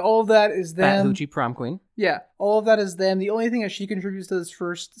 Like, all of that is them. Fat Hoochie Prom Queen. Yeah, all of that is them. The only thing that she contributes to this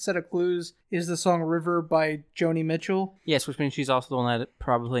first set of clues is the song River by Joni Mitchell. Yes, which means she's also the one that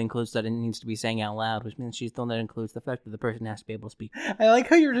probably includes that it needs to be sang out loud, which means she's the one that includes the fact that the person has to be able to speak. I like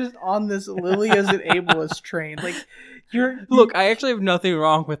how you're just on this Lily as an ableist train. Like, Look, I actually have nothing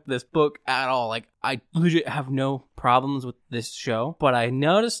wrong with this book at all. Like, I legit have no problems with this show, but I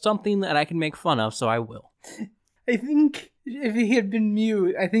noticed something that I can make fun of, so I will. I think if he had been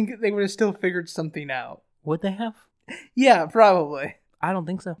mute, I think they would have still figured something out. Would they have? Yeah, probably. I don't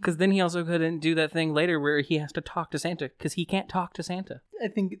think so. Because then he also couldn't do that thing later where he has to talk to Santa, because he can't talk to Santa. I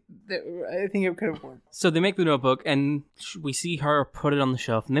think it could have worked. So they make the notebook, and we see her put it on the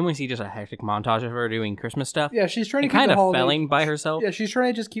shelf, and then we see just a hectic montage of her doing Christmas stuff. Yeah, she's trying to keep kind the of holiday... failing by herself. Yeah, she's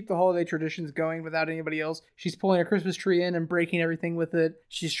trying to just keep the holiday traditions going without anybody else. She's pulling a Christmas tree in and breaking everything with it.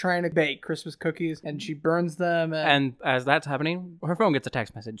 She's trying to bake Christmas cookies, and she burns them. And as that's happening, her phone gets a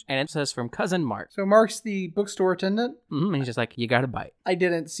text message, and it says from Cousin Mark. So Mark's the bookstore attendant. And he's just like, you got a bite. I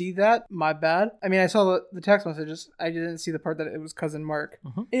didn't see that. My bad. I mean, I saw the text messages. I didn't see the part that it was Cousin Mark.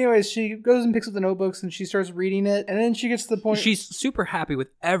 Anyways, she goes and picks up the notebooks and she starts reading it. And then she gets to the point... She's super happy with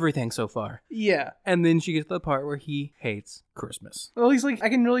everything so far. Yeah. And then she gets to the part where he hates Christmas. Well, he's like, I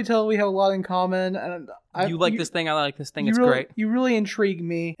can really tell we have a lot in common. And you like this thing, I like this thing, it's great. You really intrigue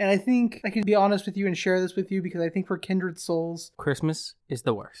me. And I think I can be honest with you and share this with you because I think we're kindred souls. Christmas is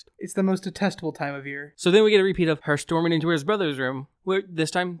the worst. It's the most detestable time of year. So then we get a repeat of her storming into his brother's room, where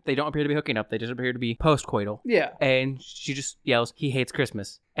this time they don't appear to be hooking up. They just appear to be post-coital. Yeah. And she just yells, he hates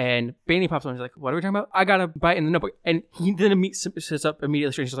Christmas. And Benny pops on and he's like, what are we talking about? I got a bite in the notebook. And he then sits up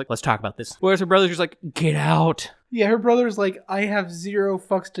immediately straight. She's like, let's talk about this. Whereas her brother's just like, get out. Yeah, her brother's like, I have 0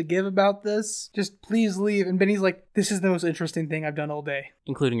 fucks to give about this. Just please leave. And Benny's like, this is the most interesting thing I've done all day.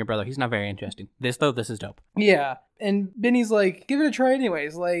 Including your brother. He's not very interesting. This is dope. Yeah. And Benny's like, give it a try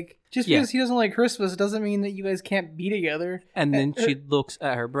anyways. Like, just because he doesn't like Christmas doesn't mean that you guys can't be together. And then she looks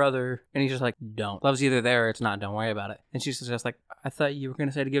at her brother, and he's just like, don't. Love's either there or it's not. Don't worry about it. And she's just like, I thought you were going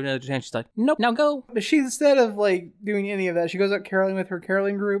to say to give it another chance. She's like, nope, now go. But she, instead of like doing any of that, she goes out caroling with her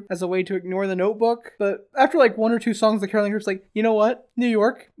caroling group as a way to ignore the Notebook. But after like one or two songs, the caroling group's like, you know what? New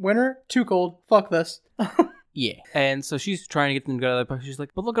York, winter, too cold. Fuck this. Yeah. And so she's trying to get them to go to other places. She's like,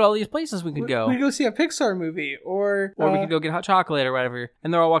 but look at all these places we could go. We could go see a Pixar movie, or we could go get hot chocolate or whatever.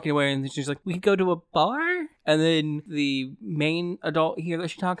 And they're all walking away, and she's like, we could go to a bar? And then the main adult here that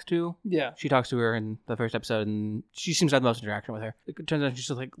she talks to, she talks to her in the first episode, and she seems to have the most interaction with her. It turns out she's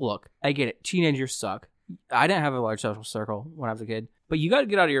just like, look, I get it. Teenagers suck. I didn't have a large social circle when I was a kid. But you got to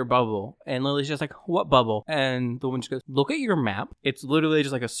get out of your bubble. And Lily's just like, what bubble? And the woman just goes, look at your map. It's literally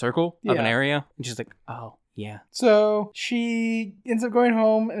just like a circle of an area. And she's like, oh, yeah. So she ends up going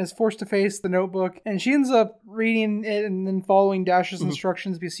home and is forced to face the Notebook. And she ends up reading it and then following Dash's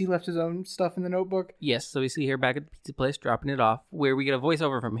instructions because he left his own stuff in the Notebook. Yes, so we see her back at the pizza place dropping it off, where we get a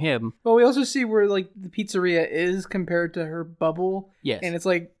voiceover from him. But we also see where like the pizzeria is compared to her bubble. Yes. And it's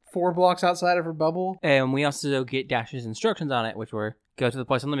like 4 blocks outside of her bubble. And we also get Dash's instructions on it, which were go to the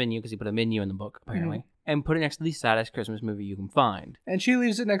place on the menu, because he put a menu in the book, apparently, and put it next to the saddest Christmas movie you can find. And she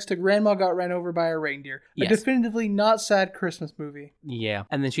leaves it next to Grandma Got Ran Over by a Reindeer. A definitively not sad Christmas movie. Yeah.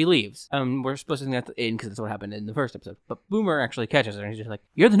 And then she leaves. We're supposed to think that's the end because that's what happened in the first episode. But Boomer actually catches her and he's just like,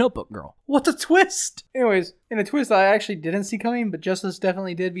 you're the Notebook girl. What a twist! Anyways, in a twist I actually didn't see coming, but Justice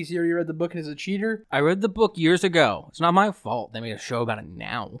definitely did because he already read the book and is a cheater. I read the book years ago. It's not my fault. They made a show about it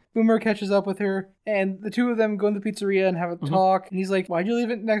now. Boomer catches up with her and the two of them go in the pizzeria and have a talk. And he's like, why'd you leave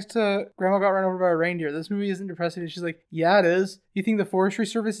it next to Grandma Got Run Over by a Reindeer? This movie isn't depressing. And she's like, yeah, it is. You think the Forestry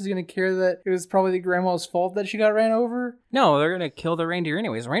Service is going to care that it was probably the grandma's fault that she got ran over? No, they're going to kill the reindeer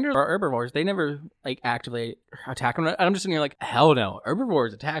anyways. Reindeers are herbivores. They never, like, actively attack them. I'm just sitting here like, hell no.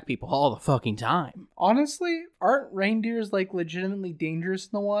 Herbivores attack people all the fucking time. Honestly, aren't reindeers, like, legitimately dangerous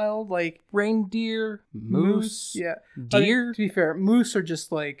in the wild? Like, reindeer, moose, yeah. deer. To be fair, moose are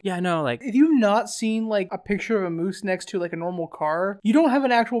just, like... Yeah, no, like... If you've not seen, like, a picture of a moose next to, like, a normal car, you don't have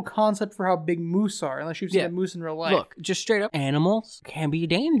an actual concept for how big moose are, unless you've seen a moose in real life. Look, just straight up, animals can be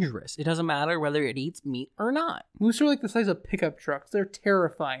dangerous. It doesn't matter whether it eats meat or not. Moose are like the size of pickup trucks. They're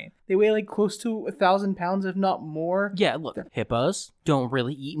terrifying. They weigh like close to 1,000 pounds, if not more. Yeah, look, hippos don't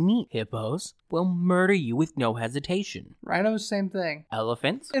really eat meat. Hippos will murder you with no hesitation. Rhinos, same thing.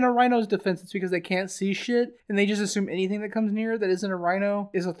 Elephants? In a rhino's defense, it's because they can't see shit, and they just assume anything that comes near that isn't a rhino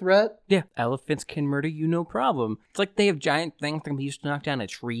is a threat. Yeah, elephants can murder you no problem. It's like they have giant things that can be used to knock down a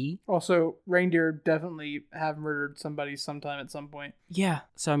tree. Also, reindeer definitely have murdered somebody sometime at some point. Yeah,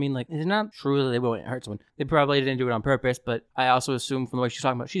 so I mean, like, it's not true that they won't hurt someone. They probably didn't do it on purpose, but I also assume from the way she's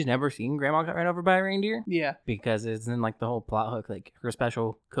talking about, she's never seen Grandma Got Ran Over by a Reindeer. Yeah. Because it's in, like, the whole plot hook, like, her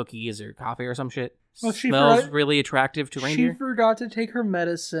special cookies or coffee or some shit. Well, smells really attractive to reindeer. She forgot to take her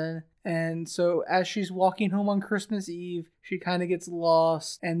medicine, and so as she's walking home on Christmas Eve, she kind of gets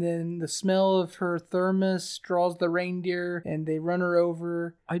lost, and then the smell of her thermos draws the reindeer, and they run her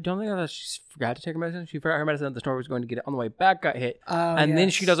over. I don't think that she forgot to take her medicine. She forgot her medicine at the store, was going to get it on the way back, got hit, and then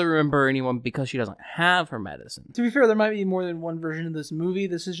she doesn't remember anyone because she doesn't have her medicine. To be fair, there might be more than one version of this movie.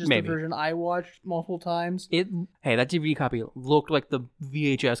 This is just the version I watched multiple times. Hey, that DVD copy looked like the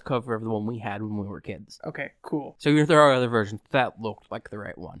VHS cover of the one we had when we were kids. Okay, cool. So even if there are other versions, that looked like the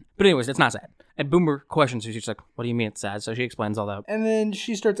right one. But anyways, it's not sad. And Boomer questions her. She's like, what do you mean it's sad? So she explains all that. And then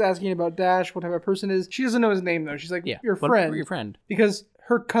she starts asking about Dash, what type of person is. She doesn't know his name, though. She's like, your friend. Your friend. Because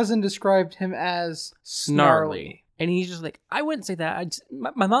her cousin described him as snarly. And he's just like, I wouldn't say that.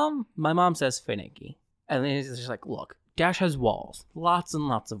 My mom says finicky. And then he's just like, look, Dash has walls. Lots and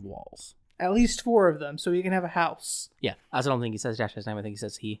lots of walls. At least 4 of them, so he can have a house. Yeah, I don't think he says Dash's name. I think he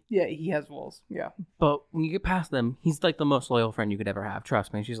says he. Yeah, he has walls. Yeah. But when you get past them, he's like the most loyal friend you could ever have.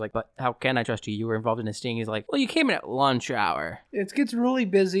 Trust me. And she's like, but how can I trust you? You were involved in this sting. He's like, well, you came in at lunch hour. It gets really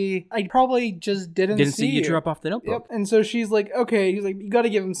busy. I probably just didn't see you drop off the Notebook. Yep. And so she's like, okay. He's like, you got to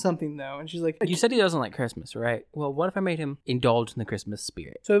give him something, though. And she's like, you said he doesn't like Christmas, right? Well, what if I made him indulge in the Christmas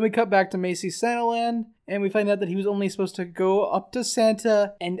spirit? So then we cut back to Macy's Santaland, and we find out that he was only supposed to go up to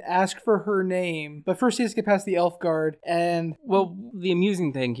Santa and ask for her name. But first he has to get past the elf guard, and... Well, the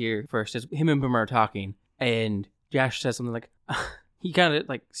amusing thing here first is him and Boomer are talking, and Dash says something like... he kind of,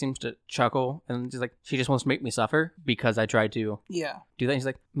 like, seems to chuckle, and just like, she just wants to make me suffer because I tried to do that. And he's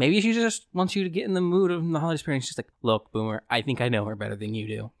like, maybe she just wants you to get in the mood of the holiday spirit. And she's like, look, Boomer, I think I know her better than you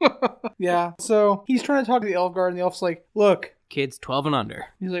do. Yeah, so he's trying to talk to the elf guard, and the elf's like, look... Kids 12 and under.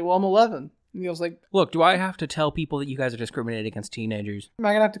 He's like, well, I'm 11. And Neil's like, Look, do I have to tell people that you guys are discriminating against teenagers? am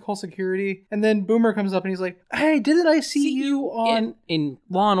I gonna have to call security? And then Boomer comes up and he's like, hey, didn't I see you on in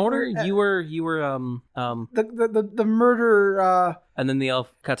Law and Order? Uh, You were the murder? And then the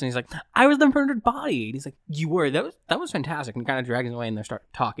elf cuts and he's like, I was the murdered body. And he's like, you were. That was fantastic. And kind of drags him away and they start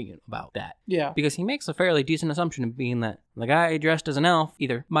talking about that. Yeah. Because he makes a fairly decent assumption of being that the guy dressed as an elf,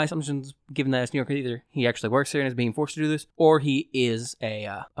 either my assumption's given that it's New York, either he actually works there and is being forced to do this, or he is a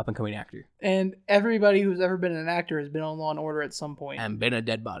up-and-coming actor. And everybody who's ever been an actor has been on Law and Order at some point. And been a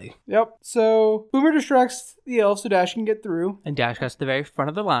dead body. Yep. So Boomer distracts the elf so Dash can get through. And Dash gets to the very front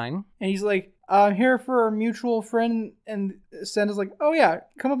of the line. And he's like, I'm here for our mutual friend. And Santa's like, oh yeah,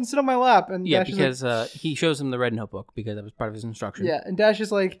 come up and sit on my lap. And Yeah, Dash is because he shows him the red notebook because that was part of his instruction. yeah, and Dash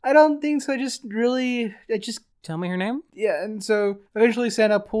is like, I don't think so. I just Tell me her name? yeah. And so eventually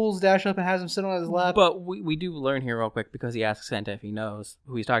Santa pulls Dash up and has him sit on his lap. But we do learn here real quick because he asks Santa if he knows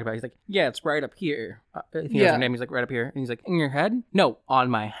who he's talking about. He's like, yeah, it's right up here. If he knows Yeah. her name, he's like, right up here. And he's like, in your head? No,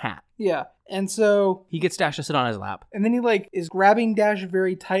 on my hat. Yeah. And so, He gets Dash to sit on his lap and then he like is grabbing Dash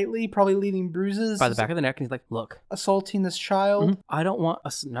very tightly, probably leaving bruises. by the back of the neck. And he's like, look, Assaulting this child. I don't want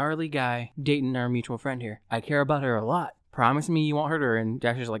a snarly guy dating our mutual friend here. I care about her a lot. Promise me you won't hurt her. And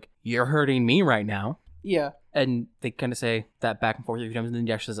Dash is like, you're hurting me right now. Yeah. And they kind of say that back and forth a few times, and then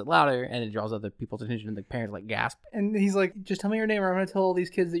Dash says it louder, and it draws other people's attention, and the parents like gasp. And he's like, just tell me your name or I'm going to tell all these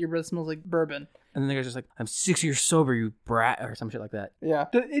kids that your breath smells like bourbon. And then the guy's just like, I'm 6 years sober, you brat, or some shit like that. Yeah.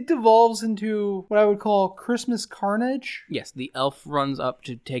 It devolves into what I would call Christmas carnage. Yes, the elf runs up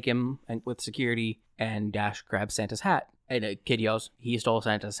to take him and with security, and Dash grabs Santa's hat. And a kid yells, he stole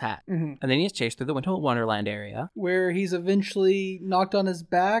Santa's hat. Mm-hmm. And then he is chased through the Winter Wonderland area. Where he's eventually knocked on his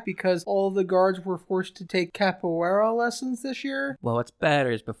back because all the guards were forced to take capoeira lessons this year. Well, what's better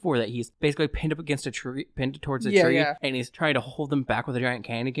is before that, he's basically pinned up against a tree, pinned towards a Yeah, tree, yeah. and he's trying to hold them back with a giant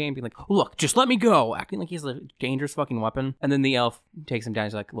candy cane, being like, look, just let me go, acting like he's a dangerous fucking weapon. And then the elf takes him down.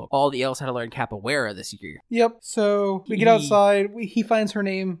 He's like, look, all the elves had to learn capoeira this year. Yep. So we get outside. He finds her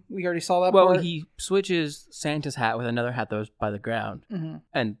name. We already saw that Well, part. he switches Santa's hat with another hat that was by the ground, Mm-hmm.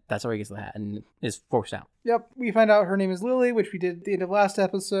 and that's how he gets the hat and is forced out. Yep. We find out her name is Lily, which we did at the end of last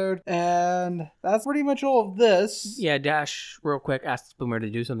episode. And that's pretty much all of this. Yeah, Dash, real quick, asks Boomer to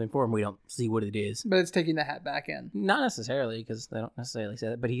do something for him. We don't see what it is. But it's taking the hat back in. Not necessarily, because they don't necessarily say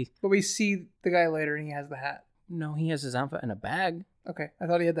that, but But we see the guy later and he has the hat. he has his outfit in a bag. Okay. I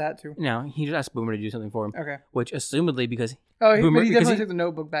thought he had the hat too. No, he just asked Boomer to do something for him, Okay. which assumedly because, Oh, Boomer- but he because definitely he- took the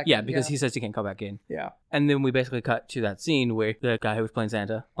notebook back yeah, in. because he says he can't come back in. Yeah. And then we basically cut to that scene where the guy who was playing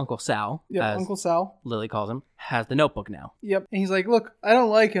Santa, Uncle Sal, Yep. as Uncle Sal. Lily calls him, has the notebook now. Yep. And he's like, look, I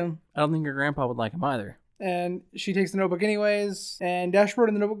don't like him. I don't think your grandpa would like him either. And she takes the notebook anyways. And Dash wrote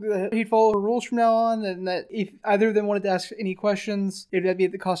in the notebook that he'd follow her rules from now on, and that if either of them wanted to ask any questions, it would be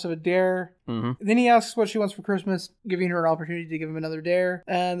at the cost of a dare. Mm-hmm. Then he asks what she wants for Christmas, giving her an opportunity to give him another dare.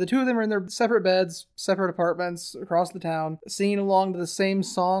 And the two of them are in their separate beds, separate apartments across the town, singing along to the same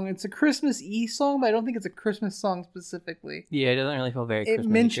song. It's a Christmas-y song, but I don't think it's a Christmas song specifically. Yeah, it doesn't really feel very It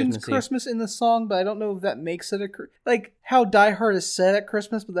Christmas-y, mentions Christmassy. Christmas in the song, but I don't know if that makes it like how Die Hard is set at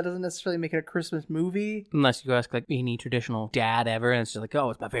Christmas, but that doesn't necessarily make it a Christmas movie. Unless you ask like any traditional dad ever, and it's just like,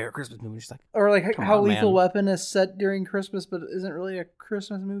 oh, it's my favorite Christmas movie. It's just like, Or like Come how on, Lethal man. Weapon is set during Christmas, but isn't really a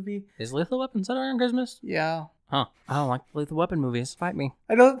Christmas movie. is Lethal Weapon set around Christmas? Yeah. Huh. I don't like Lethal Weapon movies. Fight me.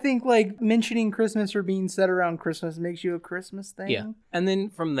 I don't think like mentioning Christmas or being set around Christmas makes you a Christmas thing. Yeah. And then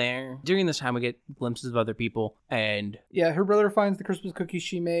from there, during this time, we get glimpses of other people and Yeah, her brother finds the Christmas cookies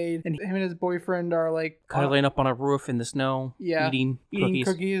she made, and him and his boyfriend are like cuddling up on a roof in the snow, Yeah. eating eating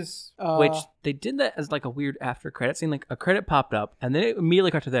cookies. cookies. Which they did that as like a weird after credit scene. Like a credit popped up, and then it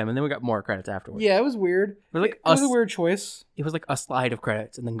immediately cut to them, and then we got more credits afterwards. yeah, it was weird. It was like It was us- a weird choice. It was like a slide of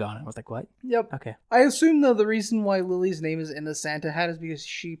credits and then gone. I was like, what? Yep. Okay. I assume though the reason why Lily's name is in the Santa hat is because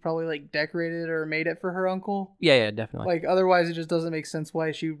she probably like decorated or made it for her uncle. Yeah, definitely. Like otherwise, it just doesn't make sense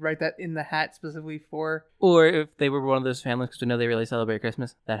why she would write that in the hat specifically for. Or if they were one of those families, because we know they really celebrate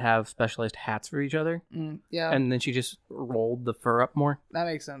Christmas, that have specialized hats for each other. Yeah, And then she just rolled the fur up more. that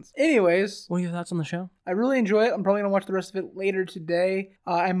makes sense. Anyways, What are your thoughts on the show? I really enjoy it. I'm probably gonna watch the rest of it later today.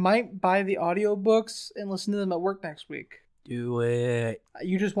 I might buy the audiobooks and listen to them at work next week. Do it.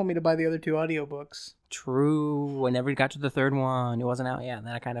 You just want me to buy the other two audiobooks. True. I never got to the third one. It wasn't out yet. And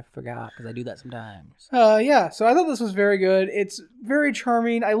then I kind of forgot because I do that sometimes. Yeah, so I thought this was very good. It's very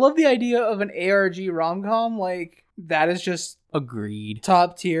charming. I love the idea of an ARG rom-com. Like, that is just Agreed.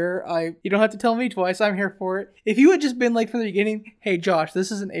 top tier. You don't have to tell me twice. I'm here for it. If you had just been like from the beginning, hey Josh,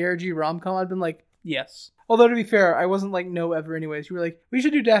 this is an ARG rom-com, I'd been like, Yes. Although, to be fair, I wasn't like, no, ever anyways. You were like, we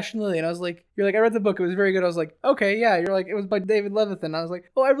should do Dash and Lily. And I was like, you're like, I read the book. It was very good. I was like, okay, yeah. You're like, it was by David Levithan. I was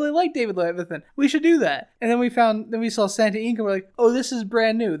like, oh, I really like David Levithan. We should do that. And then we saw Santa Inc. and we're like, oh, this is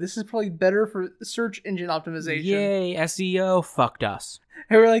brand new. This is probably better for search engine optimization. Yay, SEO fucked us.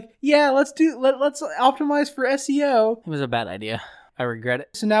 And we're like, yeah, let's optimize for SEO. It was a bad idea. I regret it.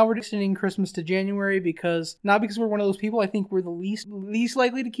 So now we're extending Christmas to January not because we're one of those people. I think we're the least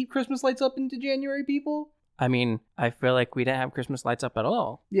likely to keep Christmas lights up into January people. I mean, I feel like we didn't have Christmas lights up at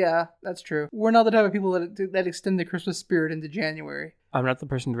all. Yeah, that's true. We're not the type of people that extend the Christmas spirit into January. I'm not the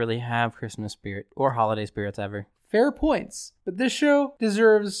person to really have Christmas spirit or holiday spirits ever. Fair points. But this show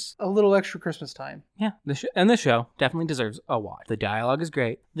deserves a little extra Christmas time. Yeah, this show definitely deserves a watch. The dialogue is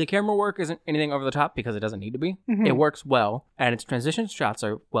great. The camera work isn't anything over the top because it doesn't need to be. Mm-hmm. It works well, and its transition shots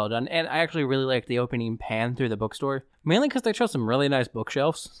are well done. And I actually really like the opening pan through the bookstore, mainly because they show some really nice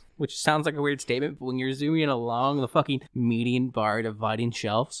bookshelves, which sounds like a weird statement, but when you're zooming along the fucking median bar dividing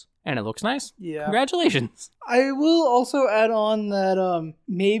shelves, and it looks nice. Yeah. Congratulations. I will also add on that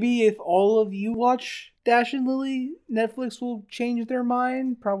maybe if all of you watch Dash and Lily, Netflix will change their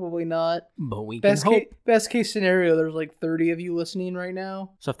mind. Probably not. But we can hope. Best case scenario, there's like 30 of you listening right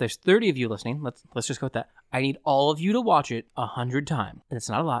now. So if there's 30 of you listening, let's just go with that. I need all of you to watch it 100 times. And it's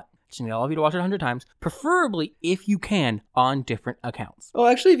not a lot. Just need all of you to watch it 100 times, preferably, if you can, on different accounts. Oh,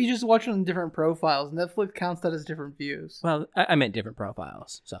 actually, if you just watch it on different profiles, Netflix counts that as different views. Well, I meant different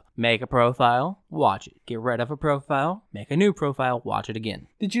profiles. So, make a profile, watch it. Get rid of a profile, make a new profile, watch it again.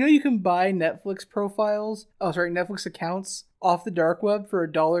 Did you know you can buy Netflix accounts off the dark web for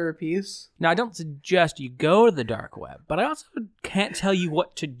 $1 a piece? Now, I don't suggest you go to the dark web, but I also can't tell you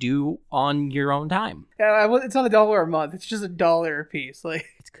what to do on your own time. Yeah, it's not $1 a month. It's just $1 a piece. Like,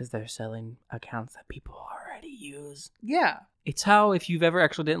 it's because they're selling accounts that people already use. Yeah. It's how, if you've ever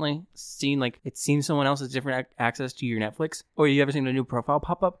accidentally seen someone else's different access to your Netflix, or you ever seen a new profile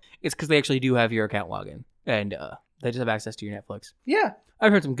pop up, it's because they actually do have your account login, and they just have access to your Netflix. Yeah.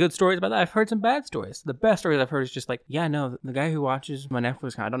 I've heard some good stories about that. I've heard some bad stories. The best stories I've heard is just like, yeah, no, the guy who watches my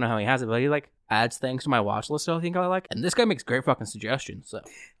Netflix, I don't know how he has it, but he like adds things to my watch list that I think I like. And this guy makes great fucking suggestions. So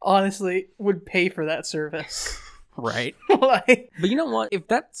honestly, would pay for that service. Right. Like, but you know what? If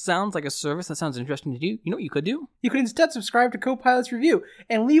that sounds like a service that sounds interesting to do, you know what you could do? You could instead subscribe to Copilot's Review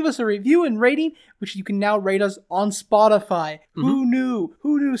and leave us a review and rating, which you can now rate us on Spotify. Mm-hmm. Who knew?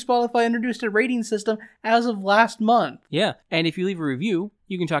 Who knew Spotify introduced a rating system as of last month? Yeah, and if you leave a review,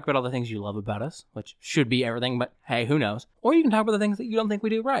 you can talk about all the things you love about us, which should be everything, but hey, who knows? Or you can talk about the things that you don't think we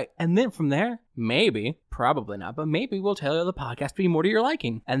do right. And then from there, maybe, probably not, but maybe we'll tell you the podcast to be more to your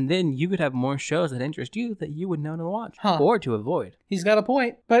liking. And then you could have more shows that interest you that you would know to watch or to avoid. He's got a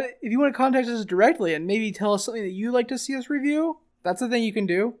point. But if you want to contact us directly and maybe tell us something that you'd like to see us review, that's the thing you can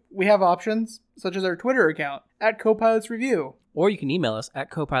do. We have options, such as our Twitter account, @CopilotsReview. Or you can email us at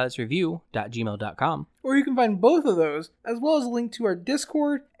copilotsreview@gmail.com. Or you can find both of those, as well as a link to our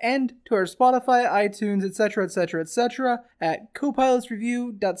Discord and to our Spotify, iTunes, etc., at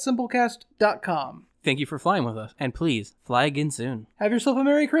copilotsreview.simplecast.com. Thank you for flying with us, and please, fly again soon. Have yourself a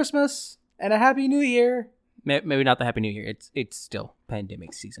Merry Christmas, and a Happy New Year. Maybe not the Happy New Year, it's still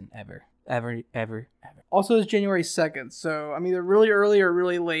pandemic season, ever. Also, it's January 2nd, so I'm either really early or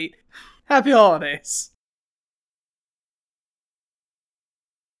really late. Happy holidays.